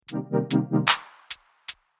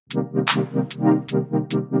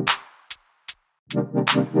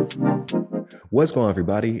What's going on,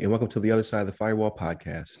 everybody, and welcome to the Other Side of the Firewall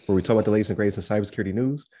podcast, where we talk about the latest and greatest in cybersecurity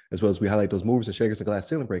news, as well as we highlight those movers and shakers and glass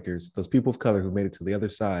ceiling breakers, those people of color who made it to the other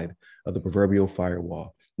side of the proverbial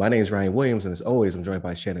firewall. My name is Ryan Williams, and as always, I'm joined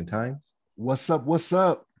by Shannon Tynes. What's up? What's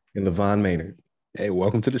up? And LaVon Maynard. Hey,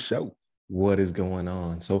 welcome to the show. What is going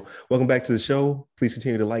on? So welcome back to the show. Please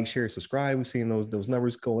continue to like, share, subscribe. We've seen those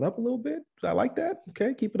numbers going up a little bit. I like that.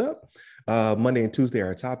 Okay, keep it up. Monday and Tuesday are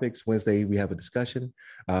our topics. Wednesday, we have a discussion.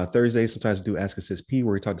 Thursday, sometimes we do Ask Us SP,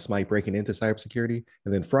 where we talk to somebody breaking into cybersecurity.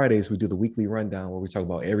 And then Fridays, we do the weekly rundown, where we talk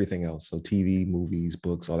about everything else. So TV, movies,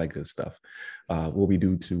 books, all that good stuff. What we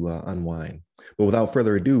do to unwind. But without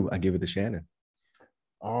further ado, I give it to Shannon.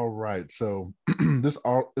 All right. So this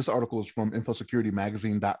article is from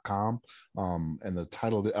infosecuritymagazine.com. And the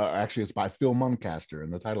title, actually, it's by Phil Muncaster.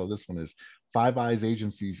 And the title of this one is Five Eyes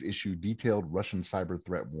Agencies Issue Detailed Russian Cyber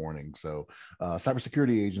Threat Warning. So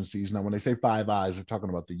cybersecurity agencies, now when they say Five Eyes, they're talking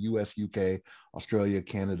about the US, UK, Australia,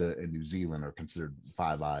 Canada, and New Zealand are considered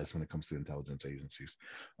Five Eyes when it comes to intelligence agencies.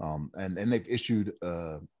 And they've issued,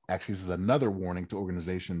 actually, this is another warning to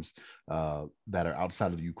organizations that are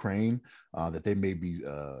outside of the Ukraine that they may be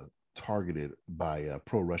targeted by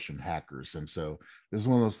pro-Russian hackers. And so this is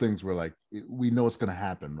one of those things where we know it's going to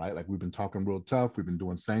happen, right? Like we've been talking real tough. We've been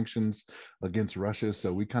doing sanctions against Russia.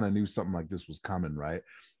 So we kind of knew something like this was coming, right?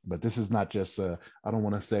 But this is not just, I don't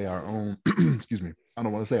want to say our own, excuse me, I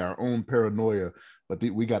don't want to say our own paranoia, but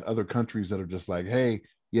we got other countries that are just like, hey,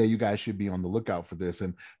 yeah, you guys should be on the lookout for this.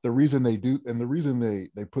 And the reason they do, and the reason they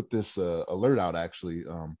put this alert out actually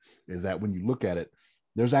is that when you look at it,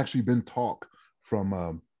 there's actually been talk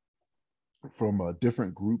from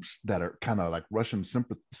different groups that are kind of like Russian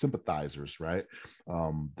sympathizers, right?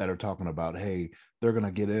 That are talking about, hey, they're going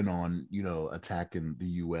to get in on, attacking the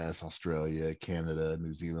US, Australia, Canada,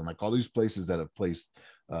 New Zealand, like all these places that have placed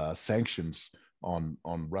sanctions on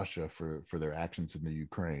Russia for their actions in the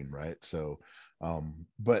Ukraine, right? So,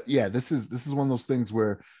 but yeah, this is one of those things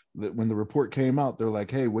where when the report came out, they're like,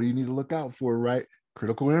 hey, what do you need to look out for, right?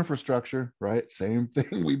 Critical infrastructure, right? Same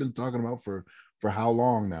thing we've been talking about for how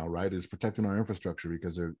long now, right? Is protecting our infrastructure,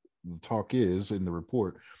 because the talk is in the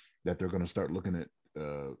report that they're going to start looking at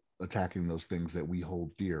attacking those things that we hold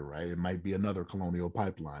dear, right? It might be another Colonial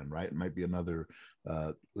Pipeline, right? It might be another,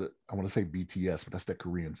 I want to say BTS, but that's that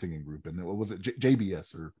Korean singing group. And what was it,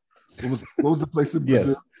 JBS, or what was the place in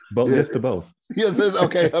Brazil? Both, yeah. Yes to both. Yes,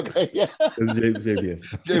 okay, yeah. It's JBS.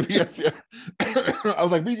 JBS, yeah. I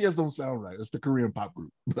was like, BTS don't sound right. It's the Korean pop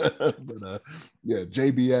group. but yeah,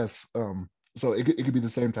 JBS. So it could be the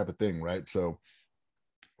same type of thing, right? So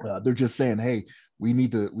they're just saying, hey, we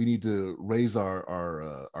need to raise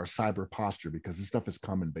our cyber posture, because this stuff is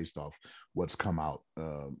coming based off what's come out,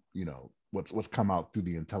 what's come out through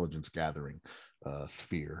the intelligence gathering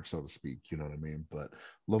sphere, so to speak. You know what I mean? But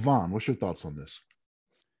LaVon, what's your thoughts on this?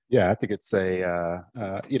 Yeah, I think it's a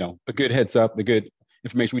good heads up, the good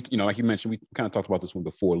information. We, like you mentioned, we kind of talked about this one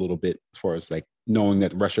before a little bit, as far as like knowing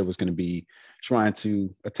that Russia was going to be trying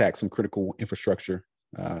to attack some critical infrastructure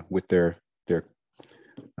with their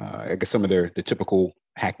I guess some of the typical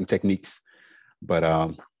hacking techniques. But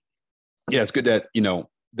yeah, it's good that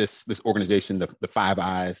this organization, the Five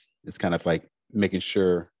Eyes, is kind of like making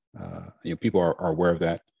sure people are aware of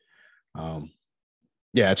that.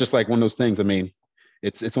 Yeah, it's just like one of those things. I mean,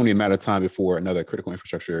 it's only a matter of time before another critical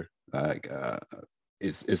infrastructure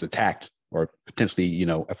is attacked, or potentially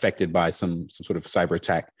affected by some sort of cyber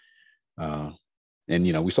attack. And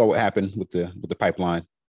we saw what happened with the pipeline,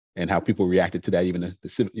 and how people reacted to that. Even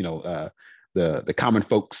the common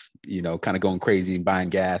folks, kind of going crazy and buying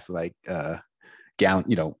gas like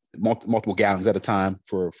multiple gallons at a time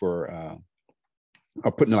for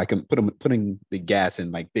or putting the gas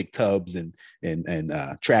in like big tubs and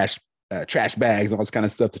trash bags, all this kind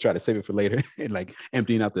of stuff to try to save it for later, and like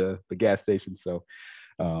emptying out the gas station. So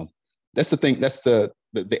that's the thing. That's the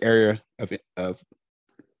area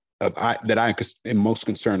that I am most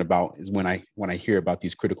concerned about, is when I hear about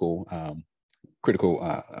these critical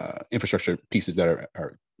infrastructure pieces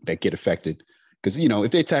that get affected. Because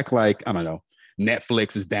if they attack, like, I don't know,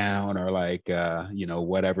 Netflix is down, or like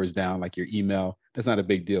whatever is down, like your email, that's not a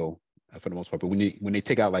big deal for the most part. But when they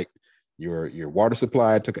take out like your water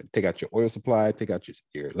supply, take out your oil supply, take out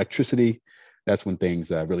your electricity, that's when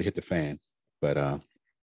things really hit the fan. But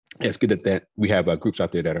yeah, it's good that we have groups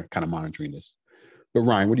out there that are kind of monitoring this. But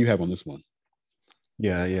Ryan, what do you have on this one?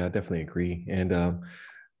 Yeah, I definitely agree. And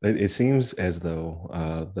it seems as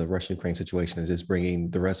though the Russia-Ukraine situation is just bringing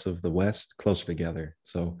the rest of the West closer together.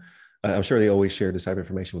 So I'm sure they always shared this type of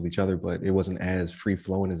information with each other, but it wasn't as free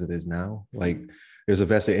flowing as it is now. Like there's a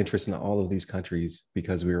vested interest in all of these countries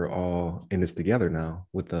because we were all in this together now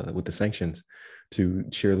with the sanctions to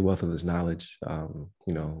share the wealth of this knowledge.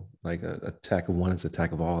 Like a attack of one is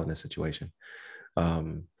attack of all in this situation.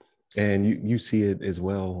 And you see it as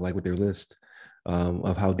well, like with their list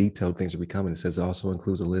of how detailed things are becoming. It says it also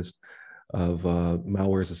includes a list of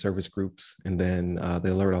malware as a service groups. And then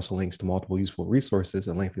the alert also links to multiple useful resources,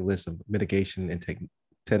 a lengthy list of mitigation and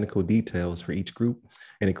technical details for each group,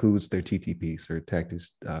 and includes their TTPs, or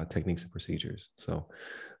tactics, techniques and procedures. So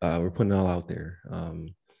we're putting it all out there,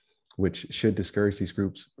 which should discourage these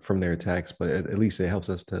groups from their attacks, but at least it helps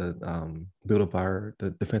us to build up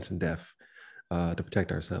the defense in depth to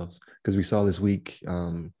protect ourselves. Because we saw this week,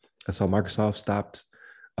 I saw Microsoft stopped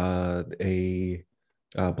a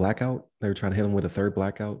blackout. They were trying to hit them with a third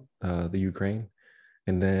blackout, the Ukraine.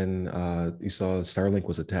 And then you saw Starlink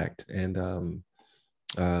was attacked, and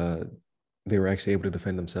they were actually able to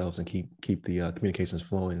defend themselves and keep the communications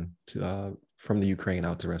flowing from the Ukraine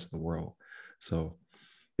out to the rest of the world. So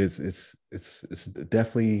it's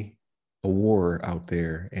definitely a war out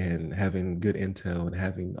there, and having good intel and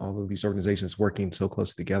having all of these organizations working so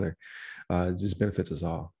close together just benefits us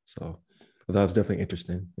all. So I thought it was definitely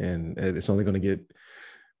interesting, and it's only going to get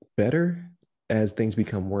better as things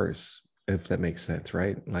become worse, if that makes sense,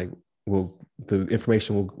 right? Like, the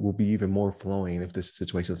information will be even more flowing if this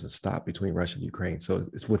situation doesn't stop between Russia and Ukraine. So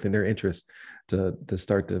it's within their interest to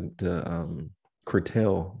start to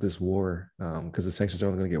curtail this war, because the sanctions are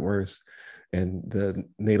only going to get worse, and the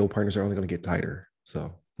NATO partners are only going to get tighter.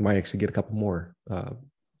 So we might actually get a couple more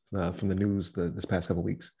from the news this past couple of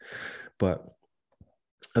weeks. But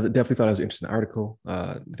I definitely thought it was an interesting article.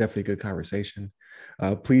 Definitely a good conversation.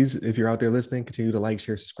 Please, if you're out there listening, continue to like,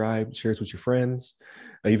 share, subscribe, share this with your friends,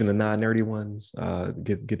 even the non-nerdy ones.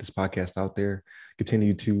 Get this podcast out there.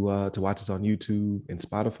 Continue to watch us on YouTube and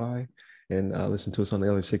Spotify, and listen to us on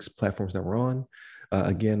the other 6 platforms that we're on.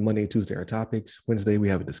 Again, Monday and Tuesday are topics. Wednesday, we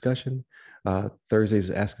have a discussion. Thursdays,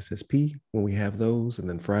 Ask Us SP when we have those. And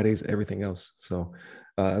then Fridays, everything else. So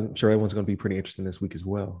I'm sure everyone's going to be pretty interested this week as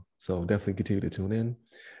well. So definitely continue to tune in.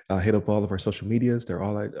 Hit up all of our social medias. They're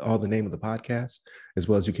all the name of the podcast, as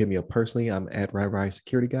well as you can hit me up personally. I'm at RyRy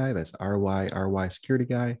Security Guy. That's RYRY Security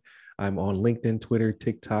Guy. I'm on LinkedIn, Twitter,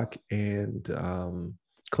 TikTok, and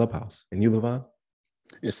Clubhouse. And you, Levon?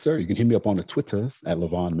 Yes, sir. You can hit me up on the Twitters at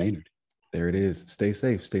Levon Maynard. There it is. Stay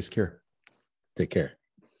safe. Stay secure. Take care.